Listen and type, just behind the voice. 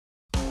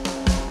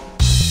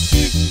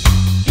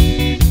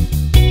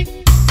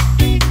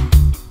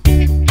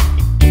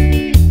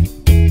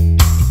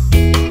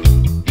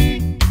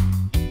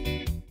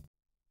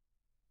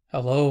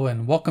Hello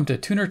and welcome to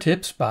Tuner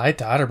Tips by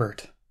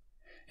todderbert.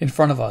 In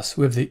front of us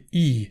we have the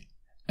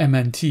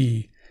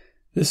EMNT.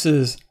 This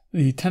is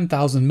the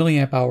 10,000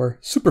 milliamp hour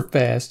super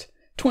fast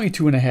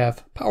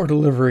 22.5 power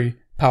delivery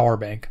power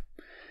bank.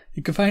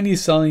 You can find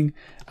these selling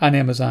on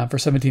Amazon for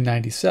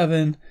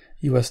 $17.97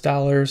 US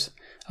dollars.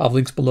 I'll have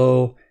links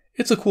below.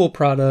 It's a cool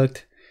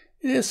product.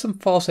 It is some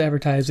false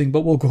advertising,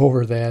 but we'll go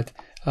over that.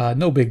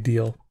 No big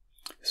deal.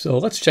 So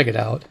let's check it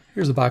out.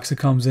 Here's the box it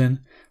comes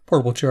in.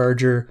 Portable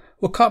charger.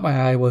 What caught my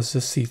eye was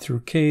this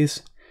see-through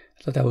case.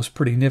 I thought that was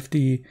pretty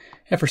nifty.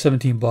 And for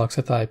 17 bucks,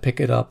 I thought I'd pick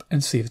it up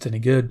and see if it's any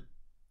good.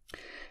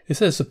 It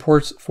says it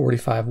supports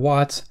 45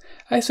 watts.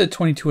 I said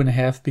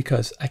 22.5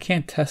 because I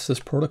can't test this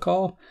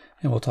protocol,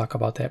 and we'll talk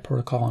about that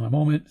protocol in a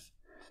moment.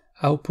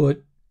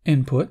 Output,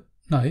 input,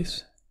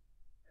 nice.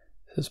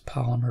 It says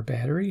polymer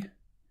battery.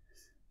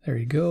 There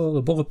you go,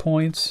 the bullet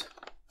points.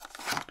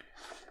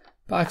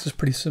 Box is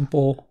pretty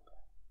simple.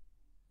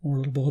 More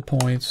little bullet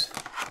points.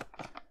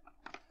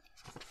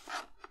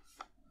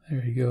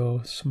 There you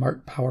go,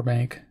 smart power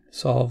bank.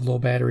 Solve low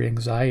battery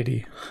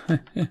anxiety.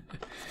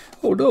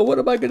 Oh no, what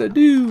am I gonna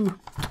do?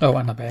 Oh,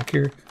 on the back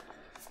here.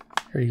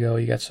 There you go,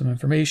 you got some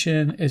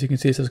information. As you can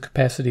see, it says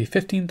capacity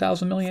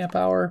 15,000 milliamp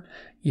hour.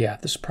 Yeah,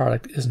 this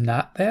product is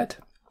not that.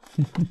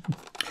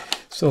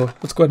 So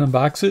let's go ahead and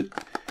unbox it.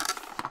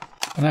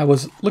 When I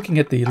was looking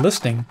at the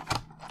listing,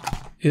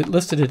 it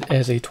listed it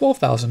as a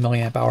 12,000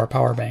 milliamp hour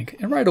power bank.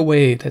 And right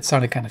away, that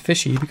sounded kind of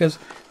fishy because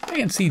I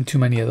hadn't seen too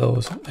many of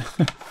those.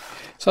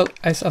 So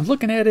I'm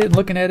looking at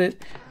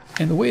it,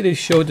 and the way they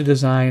showed the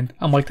design,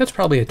 I'm like, that's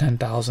probably a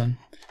 10,000.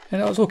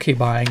 And I was okay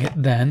buying it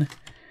then.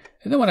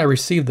 And then when I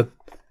received the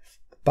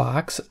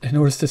box, I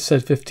noticed it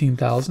said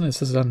 15,000. It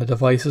says it on the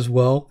device as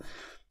well.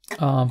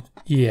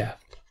 Yeah.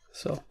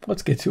 So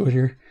let's get to it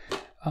here.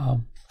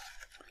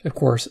 Of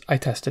course, I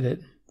tested it.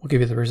 We'll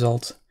give you the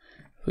results.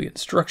 We get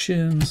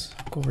instructions.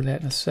 I'll go over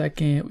that in a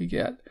second. We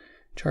got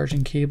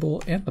charging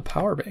cable and the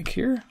power bank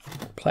here.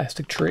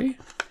 Plastic tray.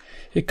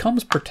 It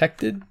comes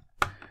protected,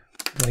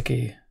 like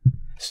a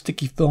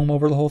sticky film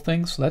over the whole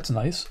thing, so that's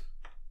nice.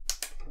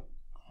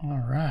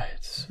 All right,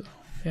 so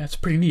yeah, it's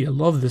pretty neat. I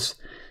love this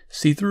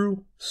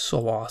see-through.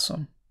 So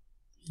awesome.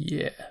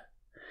 Yeah,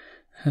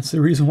 that's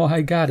the reason why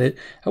I got it.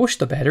 I wish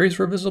the batteries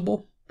were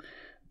visible,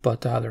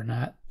 but they're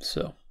not.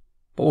 So,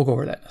 but we'll go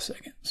over that in a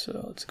second.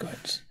 So let's go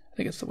ahead. I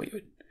think it's the way you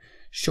would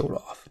show it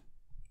off.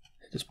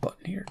 Hit this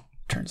button here,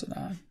 turns it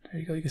on.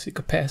 There you go. You can see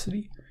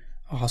capacity.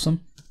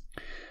 Awesome.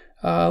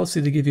 Let's see,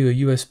 they give you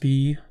a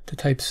USB to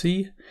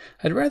Type-C.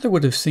 I'd rather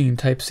would have seen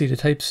Type-C to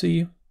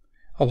Type-C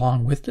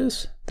along with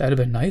this. That would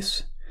have been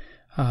nice.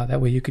 That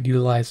way you could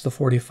utilize the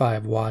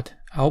 45 watt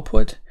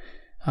output.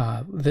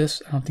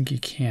 This, I don't think you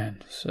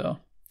can. So,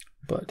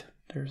 but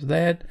there's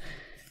that.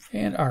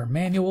 And our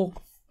manual.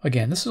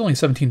 Again, this is only a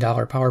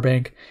 $17 power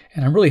bank,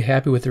 and I'm really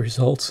happy with the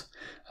results,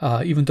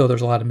 even though there's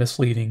a lot of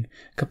misleading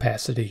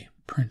capacity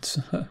prints.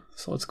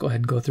 So let's go ahead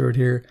and go through it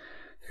here.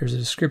 There's a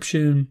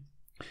description.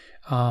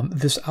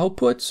 This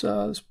output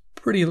is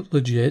pretty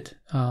legit.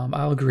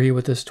 I'll agree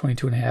with this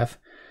 22.5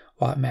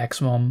 watt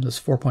maximum. This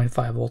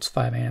 4.5 volts,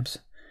 5 amps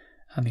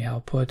on the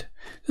output.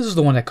 This is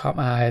the one that caught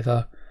my eye,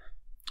 the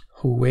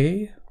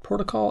Huawei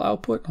protocol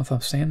output. I don't know if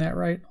I'm saying that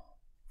right.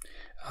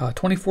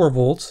 24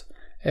 volts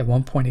at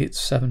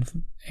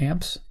 1.87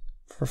 amps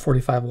for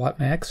 45 watt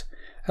max.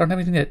 I don't have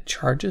anything that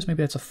charges.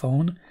 Maybe that's a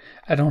phone.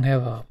 I don't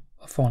have a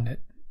phone that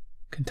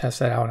can test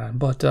that out on,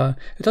 but it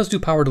does do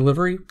power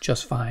delivery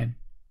just fine.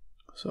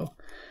 So,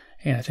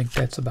 and I think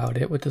that's about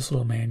it with this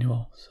little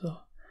manual. So,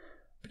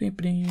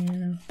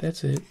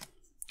 that's it.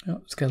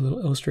 Oh, it's got a little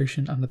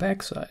illustration on the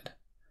back side.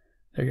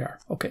 There you are.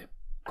 Okay,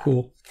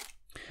 cool.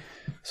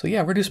 So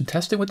yeah, we're gonna do some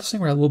testing with this thing.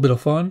 We're gonna have a little bit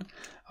of fun.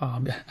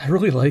 I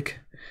really like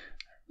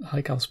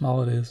how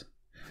small it is.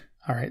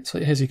 All right, so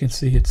as you can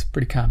see, it's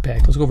pretty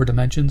compact. Let's go over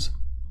dimensions.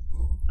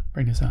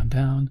 Bring this on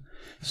down.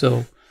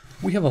 So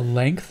we have a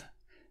length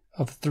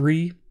of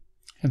 3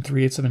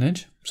 3/8 of an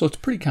inch. So it's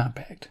pretty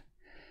compact.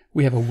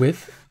 We have a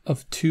width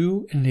of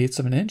 2 1/8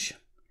 of an inch.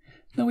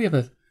 Then we have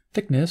a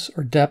thickness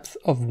or depth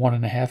of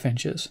 1.5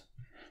 inches.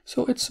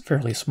 So it's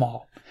fairly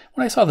small.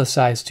 When I saw the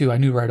size too, I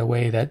knew right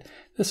away that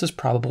this is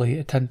probably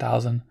a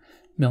 10,000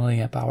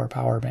 milliamp hour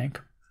power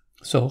bank.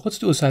 So let's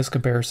do a size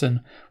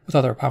comparison with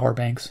other power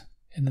banks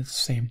in the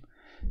same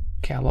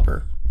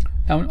caliber.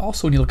 Now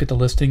also when you look at the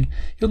listing,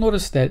 you'll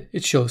notice that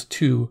it shows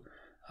 2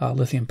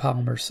 lithium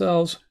polymer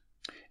cells,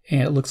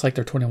 and it looks like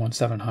they're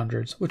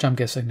 21700s, which I'm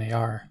guessing they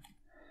are.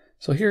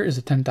 So here is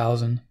a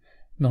 10,000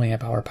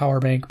 milliamp hour power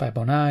bank by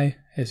Bonai.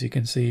 As you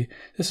can see,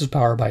 this is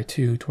powered by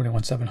 2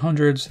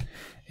 21700s,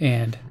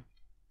 and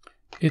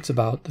it's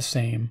about the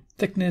same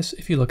thickness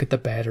if you look at the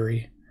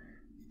battery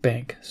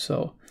bank.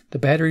 So the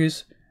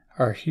batteries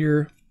are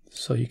here,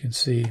 so you can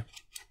see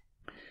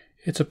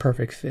it's a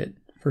perfect fit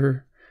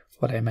for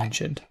what I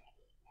mentioned.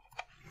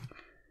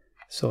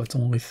 So it's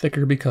only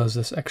thicker because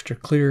this extra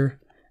clear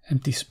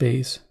empty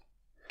space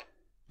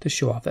to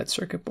show off that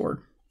circuit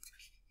board.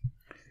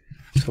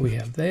 So we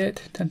have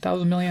that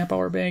 10,000 milliamp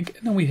hour bank,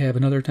 and then we have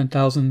another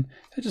 10,000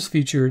 that just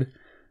featured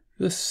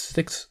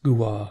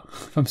Gua,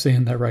 if I'm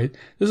saying that right.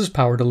 This is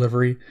power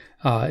delivery.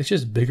 It's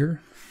just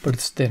bigger, but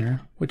it's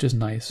thinner, which is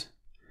nice.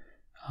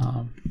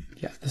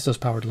 Yeah, this does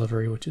power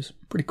delivery, which is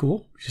pretty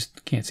cool. You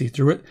just can't see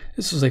through it.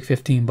 This was like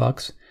 15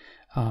 bucks.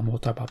 We'll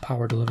talk about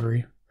power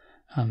delivery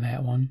on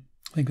that one.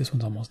 I think this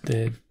one's almost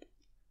dead.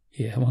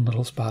 Yeah, one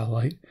little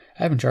spotlight.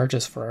 I haven't charged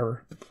this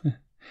forever.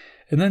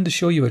 And then to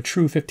show you a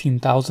true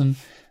 15,000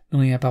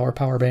 milliamp hour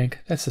power bank,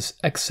 that's this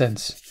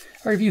Xsense.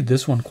 I reviewed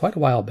this one quite a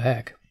while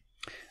back.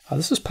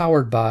 This is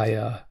powered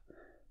by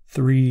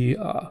three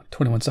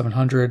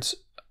 21700s.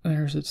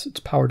 There's its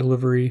power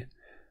delivery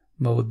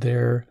mode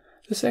there.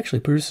 This actually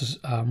produces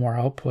more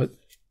output.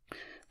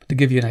 But to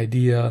give you an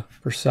idea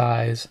for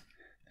size,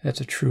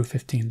 that's a true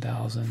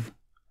 15,000.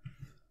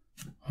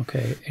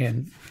 Okay,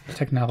 and the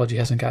technology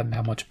hasn't gotten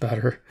that much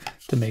better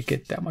to make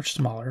it that much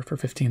smaller for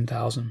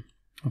 15,000.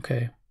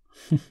 Okay,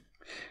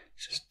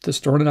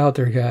 just throwing it out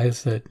there,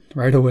 guys, that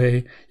right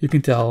away you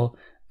can tell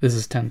this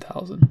is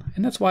 10,000.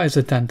 And that's why I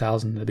said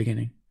 10,000 in the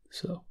beginning.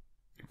 So,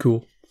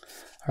 cool.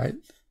 All right,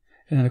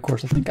 and then of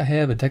course I think I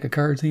have a deck of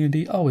cards,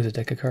 EMNT, always a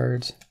deck of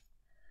cards.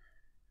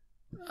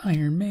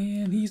 Iron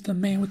Man, he's the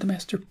man with the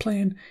master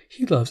plan.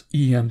 He loves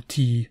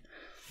EMT.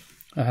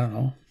 I don't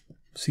know.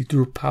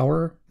 See-through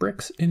power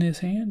bricks in his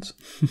hands.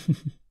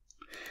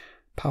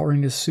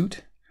 Powering his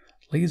suit.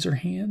 Laser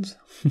hands.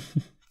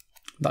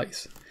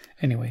 Nice.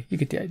 Anyway, you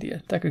get the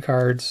idea. Deck of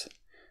cards.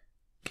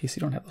 In case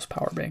you don't have those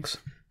power banks.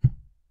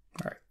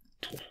 Alright.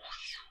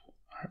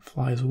 Alright,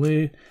 flies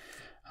away.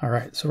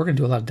 Alright, so we're going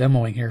to do a lot of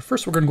demoing here.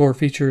 First, we're going to go over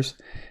features.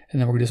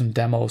 And then we're going to do some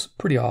demos.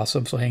 Pretty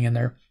awesome, so hang in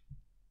there.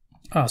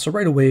 So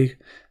right away,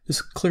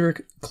 this clear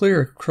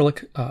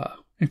acrylic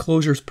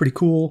enclosure is pretty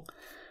cool.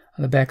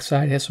 On the back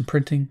side, it has some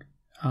printing.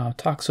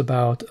 Talks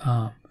about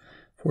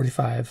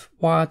 45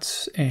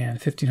 watts and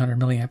 1500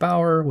 milliamp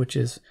hour, which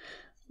is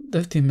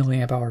the 15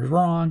 milliamp hour is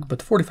wrong, but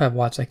the 45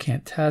 watts I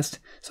can't test.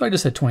 So I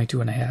just said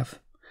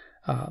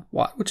 22.5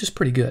 watt, which is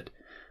pretty good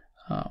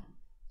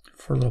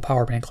for a little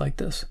power bank like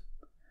this.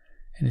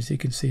 And as you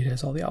can see, it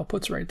has all the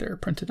outputs right there,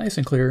 printed nice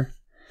and clear.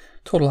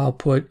 Total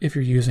output, if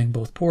you're using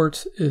both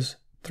ports, is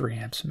 3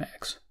 amps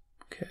max.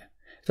 Okay,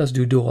 it does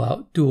do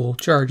dual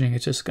charging.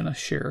 It's just going to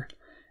share,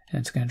 and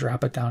it's going to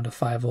drop it down to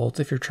 5 volts.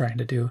 If you're trying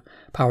to do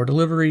power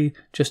delivery,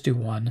 just do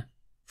one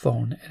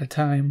phone at a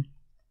time.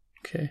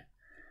 Okay,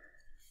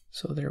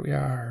 so there we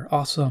are.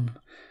 Awesome.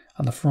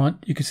 On the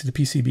front, you can see the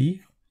PCB.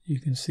 You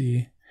can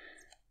see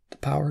the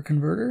power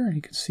converter.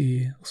 You can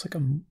see, looks like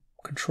a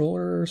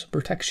controller, some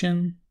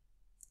protection.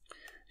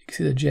 You can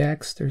see the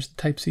jacks. There's the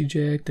Type-C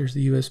jack. There's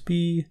the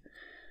USB.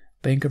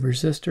 Bank of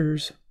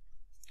resistors.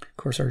 Of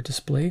course, our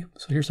display.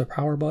 So here's the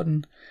power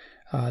button.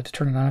 To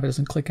turn it on if it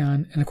doesn't click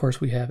on. And of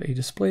course, we have a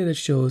display that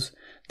shows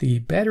the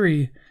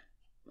battery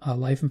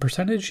life and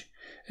percentage.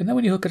 And then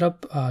when you hook it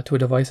up to a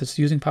device that's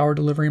using power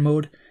delivery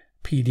mode,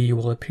 PD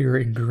will appear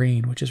in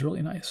green, which is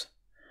really nice.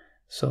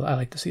 So I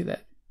like to see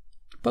that.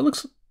 But it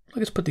looks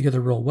like it's put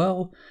together real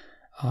well.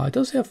 It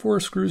does have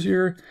 4 screws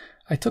here.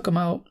 I took them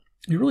out.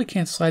 You really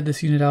can't slide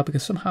this unit out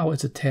because somehow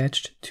it's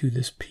attached to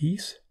this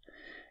piece.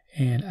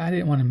 And I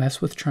didn't want to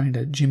mess with trying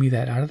to jimmy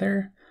that out of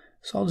there.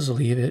 So I'll just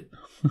leave it.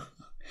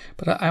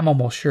 But I'm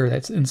almost sure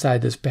that's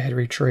inside this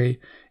battery tray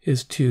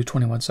is 2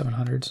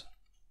 21700s.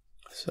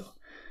 So,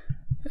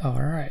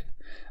 all right.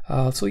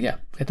 So yeah,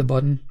 hit the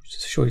button,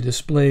 just to show you the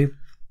display.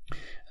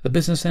 The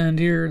business end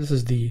here, this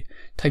is the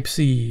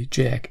Type-C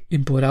jack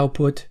input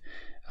output.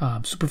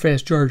 Super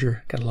fast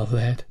charger, gotta love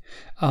that.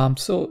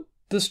 So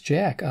this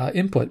jack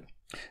input,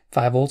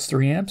 5 volts,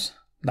 3 amps,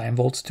 9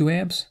 volts, 2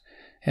 amps,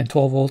 and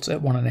 12 volts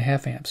at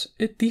 1.5 amps.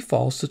 It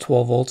defaults to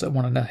 12 volts at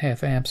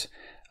 1.5 amps.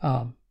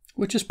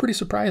 Which is pretty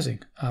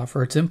surprising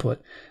for its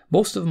input.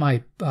 Most of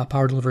my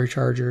power delivery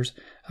chargers,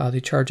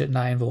 they charge at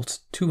 9 volts,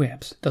 2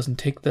 amps. It doesn't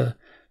take the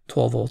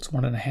 12 volts,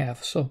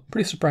 1.5. So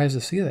pretty surprised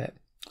to see that.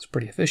 It's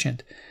pretty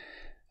efficient.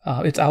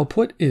 Its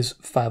output is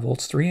 5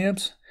 volts, 3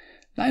 amps,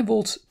 9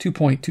 volts,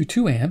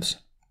 2.22 amps,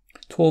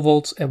 12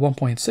 volts at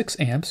 1.6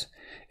 amps,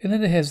 and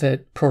then it has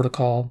that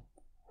protocol,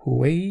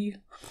 Huawei,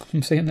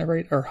 I'm saying that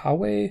right, or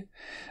Huawei,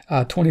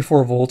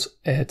 24 volts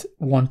at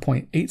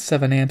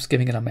 1.87 amps,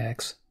 giving it a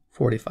max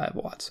 45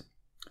 watts.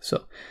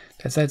 So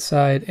that's that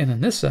side. And on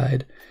this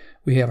side,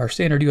 we have our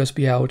standard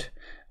USB out,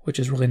 which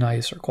is really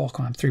nice, our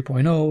Qualcomm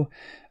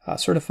 3.0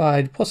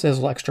 certified, plus it has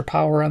a little extra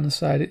power on the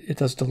side. It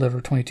does deliver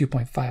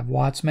 22.5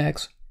 watts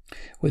max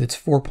with its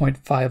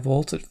 4.5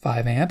 volts at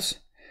 5 amps.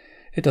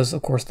 It does,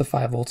 of course, the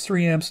 5 volts,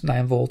 3 amps,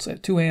 9 volts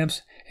at 2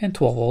 amps, and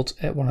 12 volts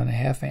at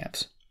 1.5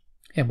 amps.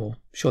 And we'll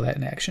show that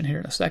in action here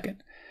in a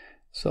second.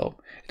 So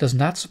it does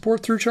not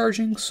support through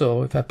charging.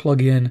 So if I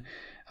plug in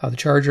the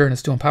charger and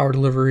it's doing power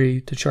delivery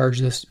to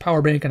charge this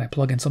power bank and I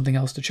plug in something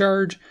else to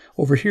charge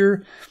over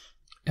here,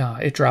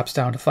 it drops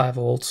down to 5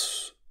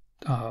 volts,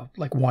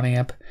 like 1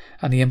 amp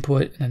on the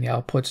input, and then the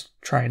output's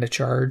trying to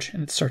charge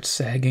and it starts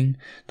sagging.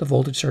 The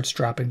voltage starts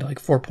dropping to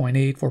like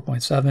 4.8,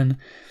 4.7,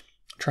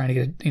 trying to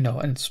get,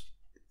 and it's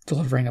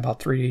delivering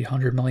about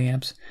 300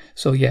 milliamps.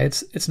 So yeah,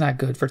 it's not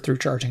good for through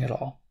charging at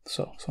all.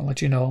 So I'll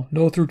let you know,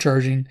 no through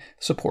charging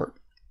support.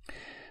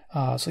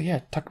 So yeah,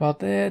 talk about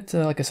that.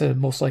 Like I said,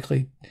 most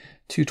likely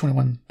two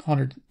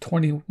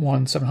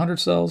 21700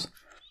 cells.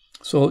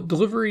 So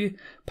delivery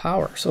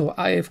power. So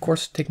I, of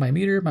course, take my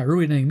meter, my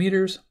reading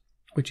meters,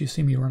 which you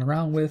see me run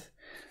around with.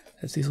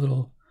 That's these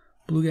little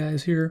blue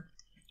guys here.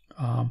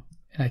 And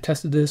I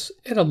tested this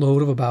at a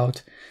load of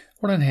about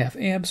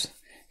 1.5 amps.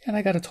 And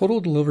I got a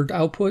total delivered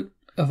output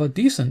of a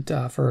decent,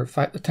 for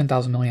a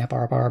 10,000 milliamp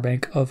hour power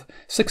bank, of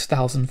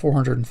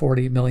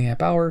 6,440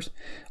 milliamp hours,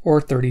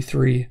 or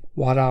 33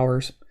 watt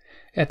hours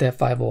at that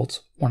 5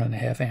 volts,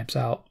 1.5 amps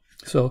out.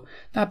 So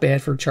not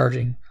bad for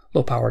charging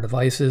low power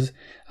devices.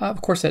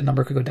 Of course, that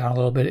number could go down a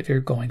little bit if you're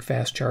going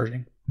fast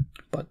charging,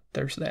 but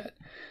there's that.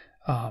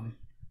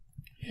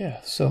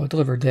 Yeah, so I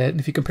delivered that. And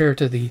if you compare it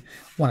to the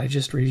one I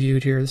just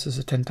reviewed here, this is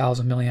a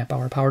 10,000 milliamp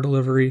hour power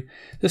delivery.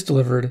 This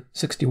delivered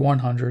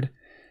 6,100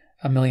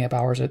 milliamp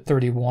hours at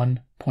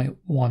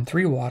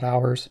 31.13 watt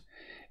hours,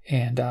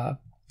 and at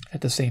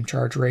the same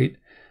charge rate.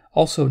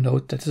 Also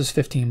note that this is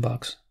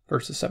 $15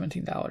 versus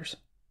 $17.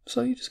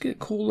 So you just get a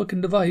cool looking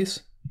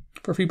device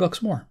for a few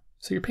bucks more.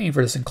 So you're paying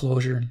for this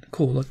enclosure and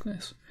cool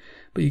lookness,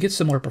 but you get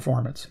similar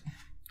performance.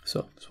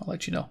 So just want to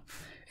let you know.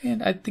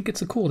 And I think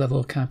it's cool to have a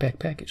little compact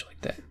package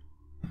like that.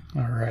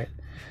 All right.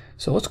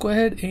 So let's go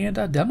ahead and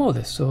demo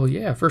this. So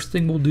yeah, first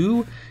thing we'll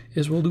do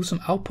is we'll do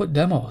some output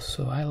demos.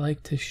 So I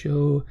like to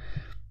show,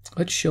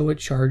 let's show it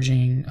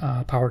charging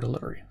power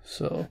delivery.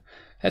 So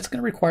that's going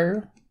to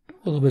require a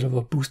little bit of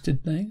a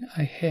boosted thing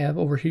I have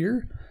over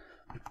here.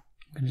 I'm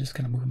going to just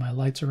kind of move my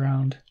lights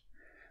around.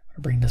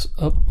 I'll bring this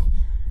up.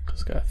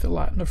 It's got to fit a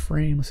lot in the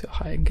frame. Let's see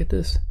how high I can get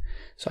this.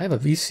 So I have a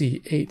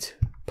VC8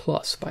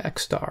 Plus by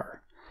Xstar.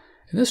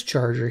 And this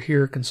charger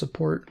here can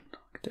support,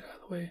 get that out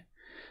of the way,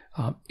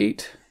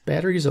 8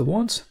 batteries at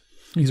once.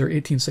 These are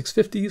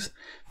 18650s.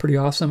 Pretty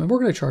awesome. And we're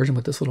going to charge them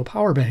with this little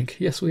power bank.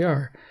 Yes, we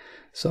are.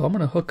 So I'm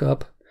going to hook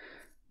up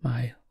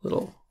my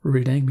little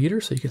reading meter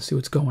so you can see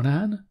what's going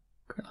on.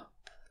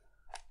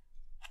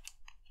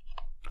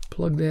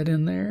 Plug that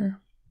in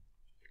there.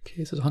 Okay,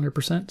 this is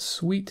 100%.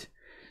 Sweet.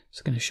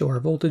 It's going to show our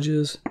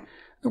voltages. Then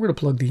we're going to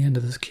plug the end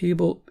of this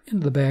cable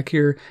into the back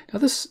here. Now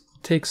this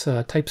takes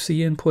a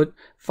Type-C input,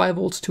 5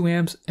 volts, 2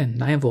 amps, and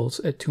 9 volts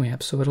at 2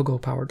 amps, so it'll go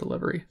power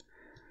delivery.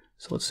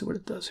 So let's see what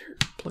it does here.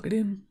 Plug it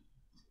in.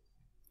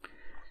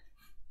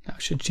 Now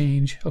it should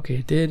change. Okay,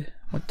 it did.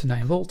 Went to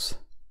 9 volts.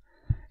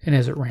 And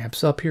as it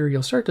ramps up here,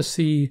 you'll start to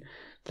see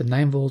the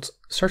 9 volts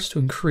starts to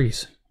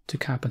increase to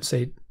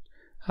compensate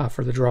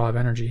for the draw of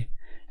energy.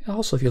 And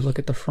also, if you look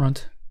at the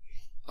front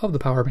of the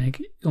power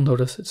bank, you'll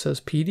notice it says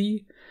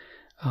PD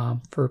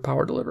for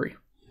power delivery.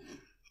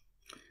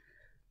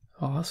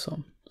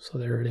 Awesome. So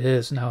there it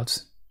is. Now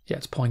it's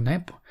pulling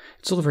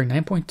it's delivering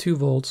 9.2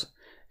 volts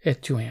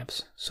at 2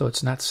 amps. So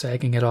it's not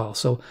sagging at all.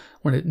 So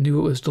when it knew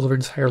it was delivering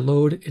this higher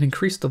load, it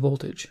increased the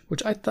voltage,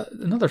 which I thought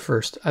another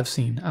first I've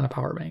seen on a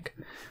power bank.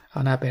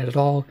 Not bad at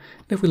all.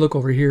 And if we look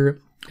over here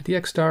at the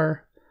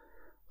Xstar,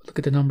 look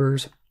at the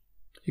numbers,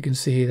 you can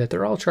see that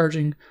they're all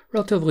charging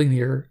relatively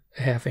near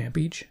a 0.5 amp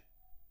each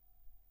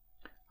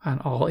on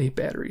all 8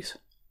 batteries.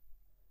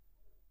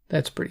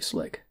 That's pretty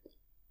slick.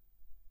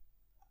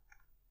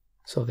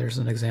 So there's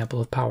an example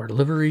of power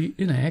delivery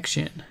in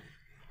action.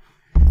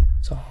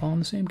 It's all on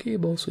the same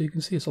cable, so you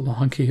can see it's a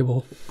long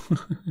cable.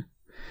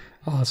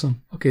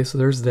 Awesome. Okay, so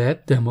there's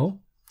that demo.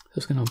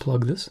 Just going to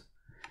unplug this.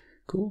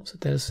 Cool,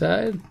 set that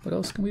aside. What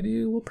else can we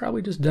do? We'll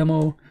probably just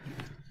demo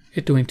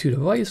it doing 2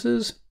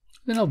 devices.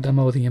 Then I'll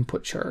demo the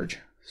input charge.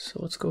 So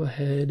let's go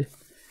ahead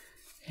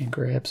and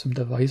grab some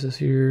devices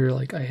here.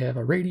 Like I have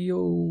a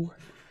radio,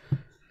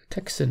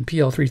 Texan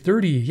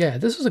PL330. Yeah,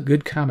 this is a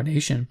good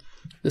combination.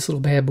 This little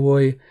bad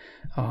boy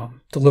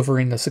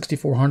delivering the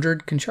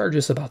 6400 can charge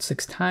us about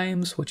 6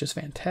 times, which is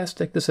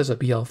fantastic. This has a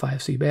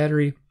BL5C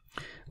battery,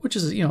 which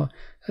is, a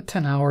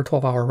 10-hour,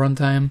 12-hour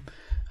runtime.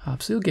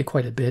 So you'll get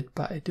quite a bit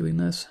by doing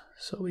this.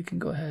 So we can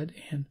go ahead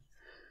and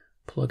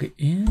plug it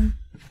in.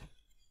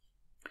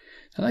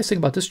 The nice thing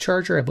about this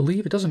charger, I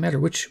believe, it doesn't matter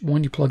which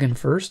one you plug in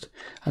first.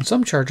 On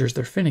some chargers,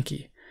 they're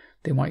finicky.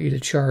 They want you to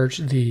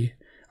charge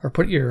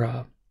put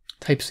your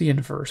Type-C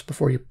in first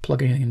before you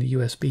plug anything in the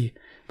USB.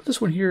 But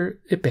this one here,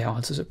 it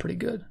balances it pretty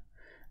good,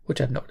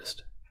 which I've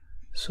noticed.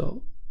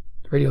 So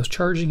the radio is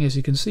charging, as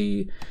you can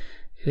see.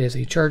 It has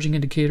a charging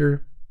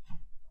indicator.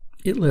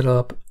 It lit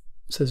up.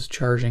 It says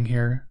charging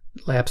here,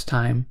 lapse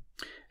time.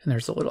 And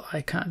there's a little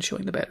icon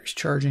showing the battery's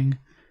charging.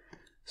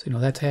 So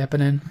that's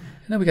happening.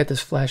 And then we got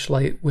this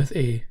flashlight with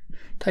a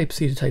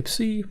Type-C to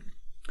Type-C.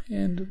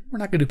 And we're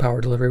not going to do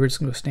power delivery. We're just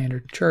going to go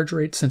standard charge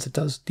rate since it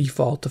does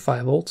default to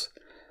 5 volts.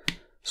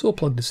 So we'll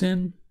plug this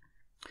in.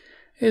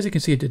 As you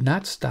can see, it did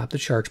not stop the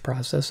charge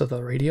process of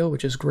the radio,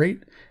 which is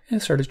great. And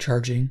it started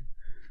charging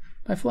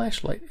my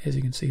flashlight. As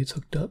you can see, it's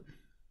hooked up.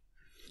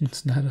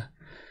 It's not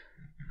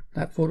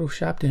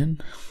photoshopped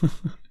in.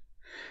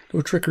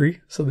 No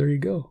trickery. So there you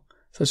go.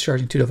 So it's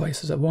charging 2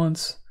 devices at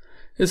once.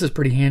 This is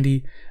pretty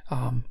handy.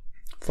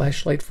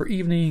 Flashlight for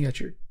evening. You got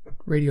your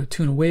radio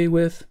tune away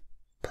with.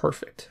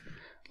 Perfect.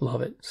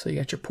 Love it. So you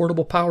got your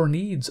portable power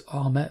needs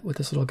all met with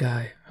this little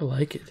guy. I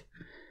like it.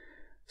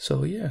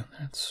 So yeah,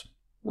 that's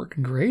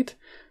working great.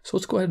 So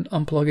let's go ahead and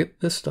unplug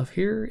this stuff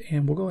here,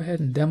 and we'll go ahead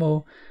and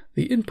demo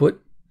the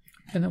input,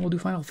 and then we'll do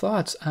final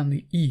thoughts on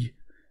the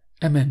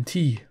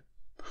EMNT.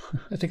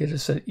 I think I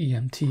just said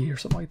EMT or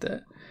something like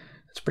that.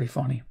 That's pretty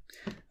funny.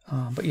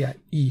 But yeah,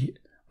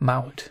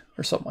 E-mount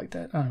or something like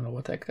that. I don't know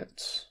what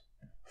that's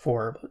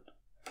for, but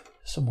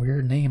some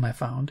weird name I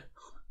found.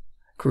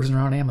 Cruising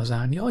around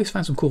Amazon, you always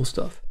find some cool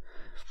stuff.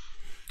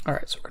 All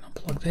right, so we're gonna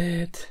unplug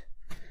that.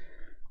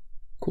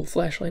 Cool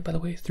flashlight, by the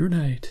way, through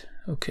night.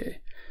 Okay,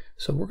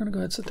 so we're gonna go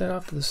ahead and set that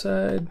off to the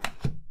side.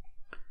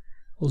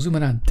 We'll zoom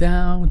it on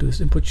down, do this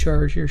input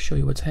charge here, show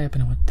you what's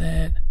happening with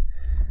that.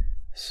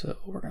 So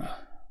we're gonna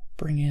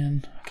bring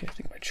in, okay, I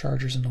think my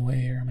charger's in the way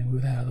here. Let me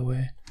move that out of the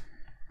way.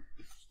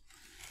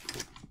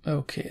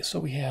 Okay, so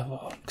we have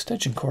an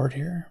extension cord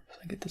here. So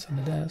I get this on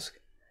the desk.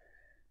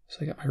 So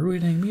I got my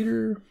reading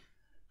meter.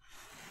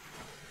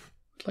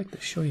 I'd like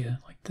to show you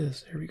like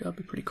this. There we go, it'd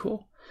be pretty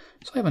cool.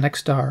 So I have an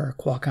X-Star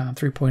Qualcomm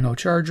 3.0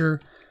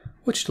 charger,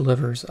 which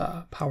delivers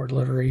power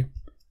delivery.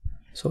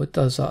 So it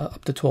does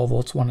up to 12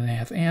 volts,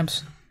 1.5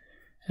 amps.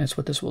 And that's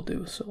what this will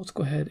do. So let's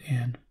go ahead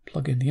and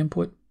plug in the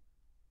input.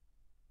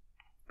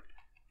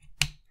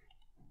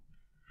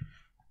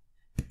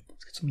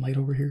 Let's get some light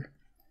over here.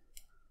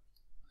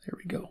 There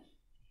we go.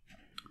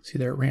 See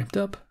there, it ramped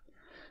up.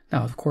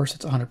 Now, of course,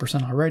 it's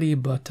 100% already,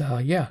 but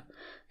yeah,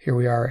 here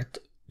we are at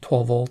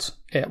 12 volts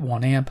at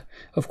 1 amp.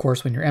 Of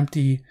course, when you're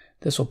empty,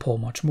 this will pull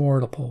much more.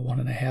 It'll pull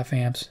 1.5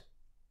 amps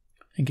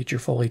and get your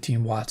full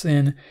 18 watts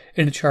in,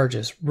 and it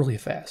charges really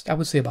fast. I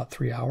would say about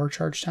 3-hour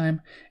charge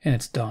time, and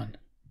it's done.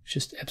 It's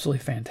just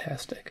absolutely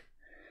fantastic.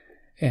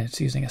 And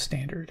it's using a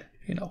standard,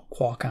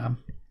 Qualcomm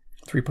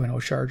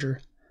 3.0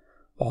 charger,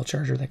 wall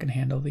charger that can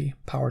handle the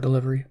power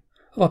delivery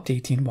of up to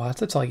 18 watts.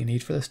 That's all you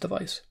need for this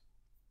device.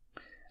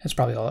 That's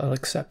probably all I'll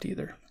accept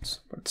either. That's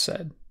what it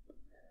said.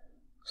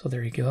 So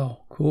there you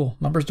go. Cool.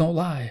 Numbers don't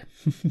lie.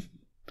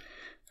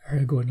 All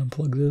right, go ahead and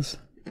unplug this.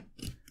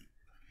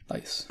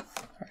 Nice.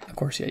 All right, of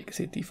course, yeah, you can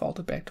see it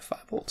defaulted back to 5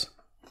 volts.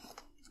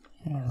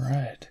 All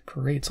right,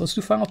 great. So let's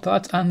do final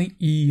thoughts on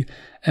the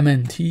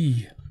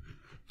EMNT.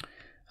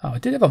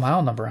 It did have a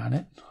model number on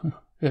it, if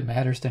it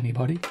matters to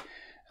anybody.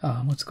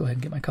 Let's go ahead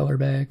and get my color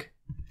back.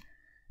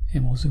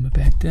 And we'll zoom it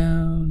back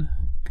down.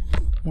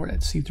 More of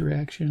that see-through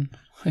action.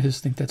 I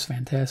just think that's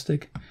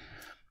fantastic.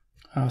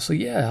 So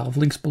yeah, I'll have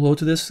links below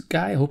to this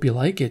guy. I hope you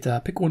like it.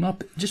 Pick one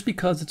up just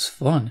because it's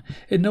fun.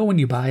 And know when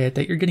you buy it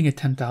that you're getting a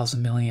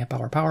 10,000 milliamp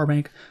hour power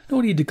bank.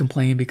 No need to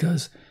complain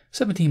because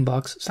 17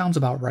 bucks sounds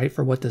about right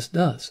for what this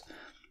does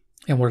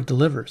and what it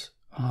delivers.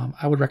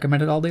 I would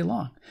recommend it all day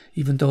long,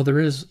 even though there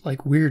is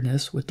like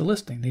weirdness with the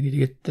listing. They need to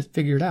get that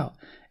figured out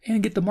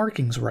and get the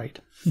markings right.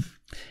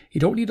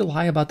 You don't need to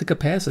lie about the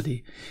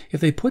capacity.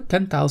 If they put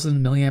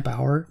 10,000 milliamp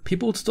hour,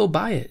 people would still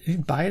buy it.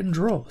 They'd buy it in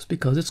droves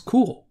because it's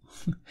cool.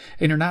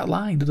 And you're not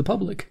lying to the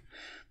public.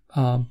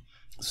 But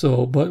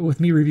with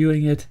me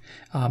reviewing it,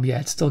 yeah,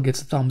 it still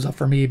gets a thumbs up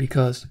for me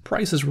because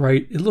price is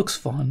right. It looks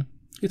fun.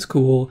 It's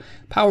cool.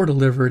 Power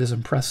delivered is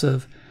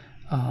impressive.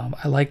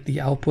 I like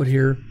the output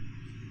here.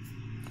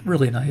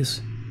 Really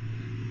nice.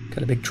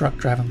 Got a big truck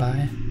driving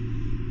by.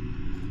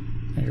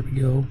 There we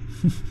go.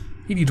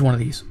 He needs one of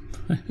these.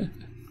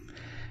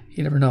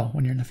 You never know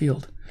when you're in the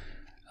field.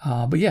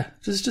 But yeah,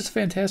 this is just a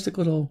fantastic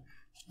little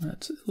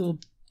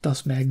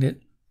dust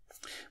magnet.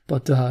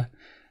 But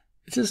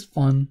it's just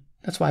fun.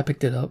 That's why I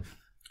picked it up.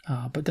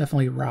 But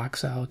definitely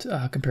rocks out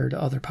compared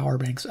to other power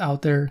banks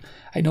out there.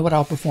 I know it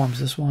outperforms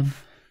this one.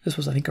 This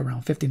was, I think,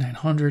 around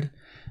 $5,900.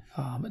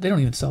 They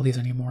don't even sell these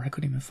anymore. I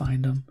couldn't even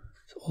find them.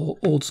 It's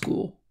old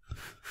school.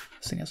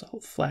 This thing has a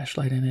whole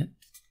flashlight in it.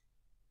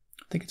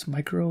 I think it's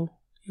micro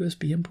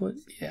USB input.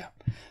 Yeah,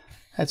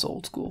 that's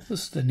old school.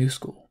 This is the new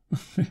school.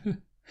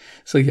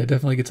 So yeah,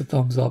 definitely gets a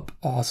thumbs up.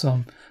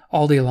 Awesome.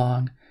 All day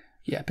long.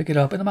 Yeah, pick it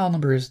up. And the model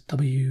number is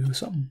W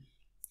something.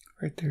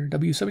 Right there.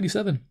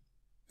 W77.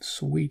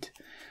 Sweet.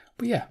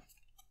 But yeah,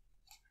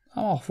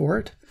 I'm all for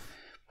it.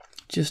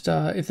 Just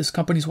if this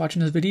company's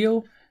watching this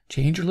video,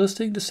 change your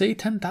listing to say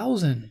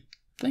 10,000.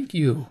 Thank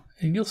you.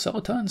 And you'll sell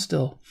a ton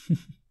still.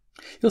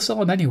 You'll sell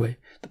them anyway.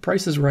 The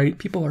price is right.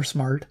 People are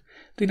smart.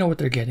 They know what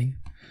they're getting.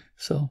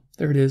 So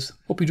there it is.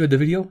 Hope you enjoyed the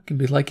video. Give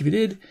me a like if you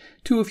did.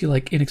 2, if you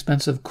like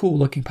inexpensive, cool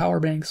looking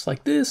power banks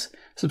like this.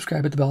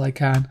 Subscribe at the bell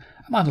icon.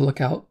 I'm on the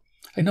lookout.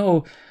 I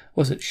know,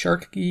 was it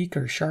Shark Geek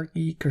or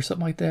something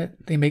like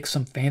that? They make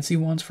some fancy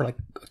ones for like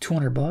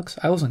 200 bucks.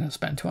 I wasn't going to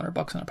spend 200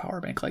 bucks on a power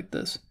bank like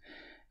this.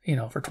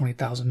 For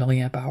 20,000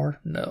 milliamp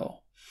hour. No.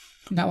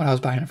 Not when I was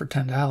buying it for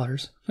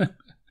 $10.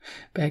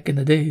 Back in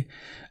the day.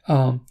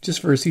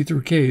 Just for a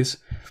see-through case.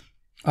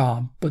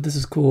 But this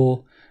is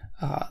cool.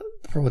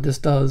 For what this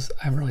does,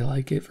 I really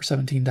like it for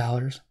 $17.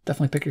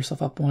 Definitely pick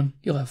yourself up one.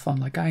 You'll have fun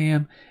like I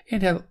am.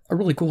 And have a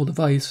really cool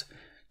device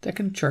that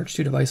can charge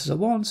 2 devices at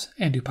once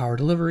and do power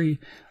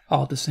delivery,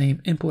 all at the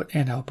same input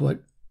and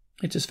output.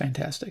 It's just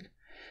fantastic.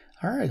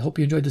 All right, hope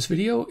you enjoyed this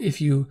video. If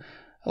you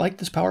like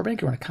this power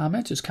bank or want to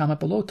comment, just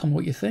comment below. Tell me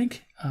what you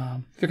think.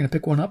 If you're going to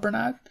pick one up or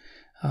not.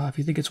 If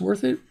you think it's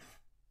worth it,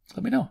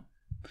 let me know.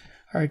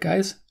 All right,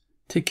 guys,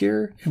 Take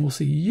care, and we'll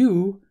see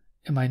you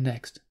in my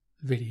next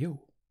video.